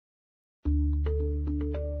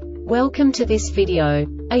Welcome to this video.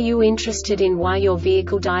 Are you interested in why your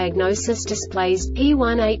vehicle diagnosis displays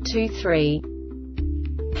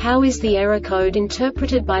P1823? How is the error code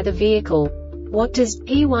interpreted by the vehicle? What does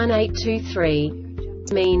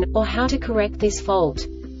P1823 mean, or how to correct this fault?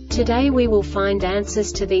 Today we will find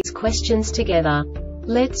answers to these questions together.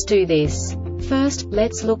 Let's do this. First,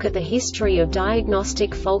 let's look at the history of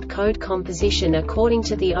diagnostic fault code composition according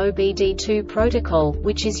to the OBD2 protocol,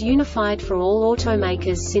 which is unified for all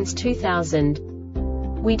automakers since 2000.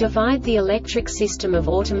 We divide the electric system of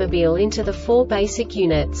automobile into the four basic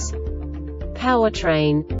units: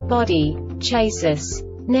 powertrain, body, chassis,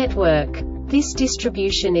 network. This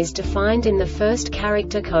distribution is defined in the first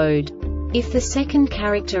character code. If the second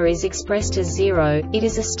character is expressed as 0, it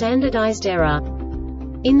is a standardized error.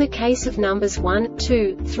 In the case of numbers 1,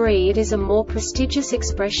 2, 3, it is a more prestigious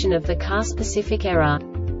expression of the car-specific error.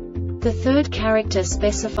 The third character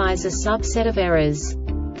specifies a subset of errors.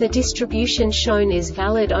 The distribution shown is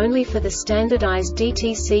valid only for the standardized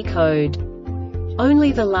DTC code.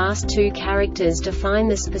 Only the last two characters define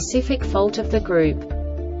the specific fault of the group.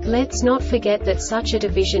 Let's not forget that such a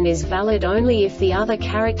division is valid only if the other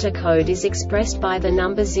character code is expressed by the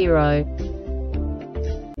number 0.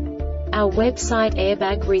 Our website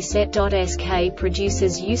airbagreset.sk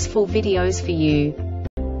produces useful videos for you.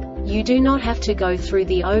 You do not have to go through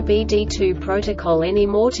the OBD2 protocol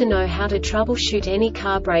anymore to know how to troubleshoot any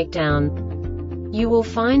car breakdown. You will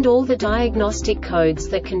find all the diagnostic codes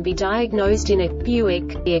that can be diagnosed in a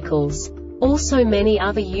Buick vehicles. Also many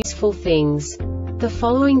other useful things. The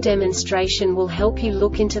following demonstration will help you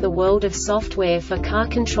look into the world of software for car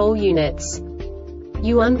control units.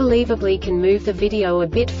 You unbelievably can move the video a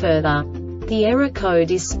bit further. The error code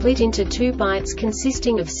is split into 2 bytes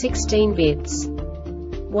consisting of 16 bits.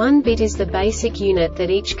 1 bit is the basic unit that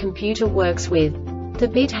each computer works with. The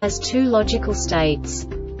bit has 2 logical states: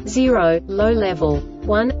 0, low level,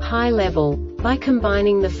 1, high level. By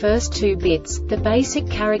combining the first 2 bits, the basic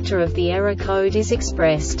character of the error code is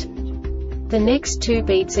expressed. The next 2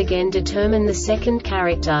 beats again determine the second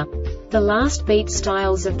character. The last beat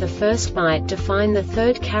styles of the first byte define the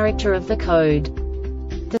third character of the code.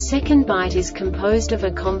 The second byte is composed of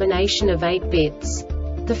a combination of 8 bits.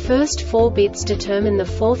 The first 4 bits determine the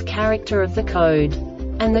fourth character of the code.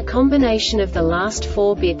 And the combination of the last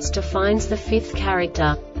 4 bits defines the fifth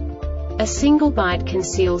character. A single byte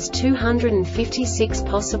conceals 256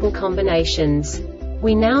 possible combinations.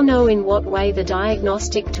 We now know in what way the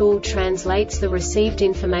diagnostic tool translates the received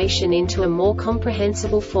information into a more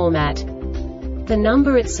comprehensible format. The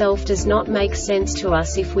number itself does not make sense to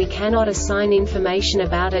us if we cannot assign information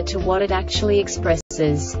about it to what it actually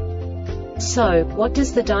expresses. So, what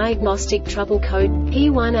does the Diagnostic Trouble Code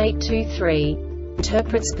P1823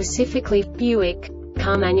 interpret specifically for Buick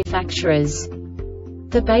car manufacturers?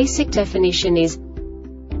 The basic definition is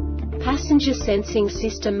passenger sensing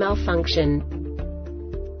system malfunction.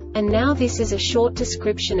 And now this is a short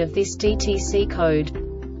description of this DTC code.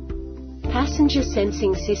 Passenger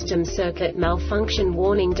sensing system circuit malfunction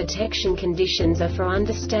warning detection conditions are for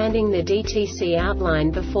understanding the DTC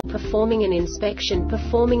outline before performing an inspection.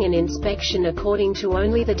 Performing an inspection according to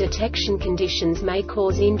only the detection conditions may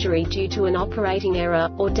cause injury due to an operating error,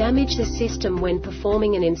 or damage the system. When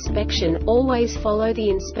performing an inspection, always follow the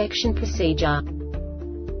inspection procedure.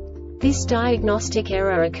 This diagnostic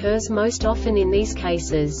error occurs most often in these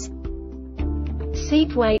cases: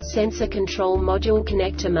 seat weight sensor control module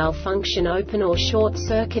connector malfunction, open or short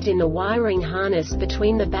circuit in the wiring harness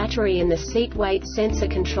between the battery and the seat weight sensor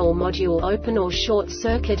control module, open or short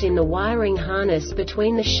circuit in the wiring harness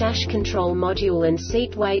between the chassis control module and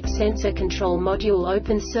seat weight sensor control module,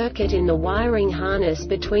 open circuit in the wiring harness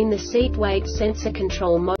between the seat weight sensor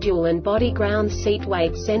control module and body, ground seat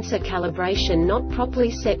weight sensor calibration not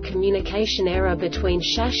properly set, communication error between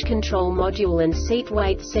chassis control module and seat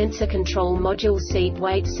weight sensor control module, seat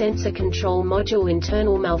weight sensor control module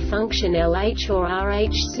internal malfunction, LH or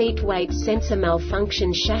RH seat weight sensor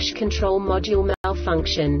malfunction, chassis control module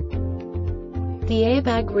malfunction. The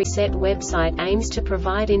Airbag Reset website aims to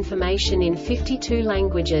provide information in 52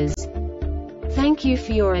 languages. Thank you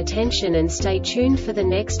for your attention and stay tuned for the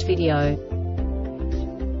next video.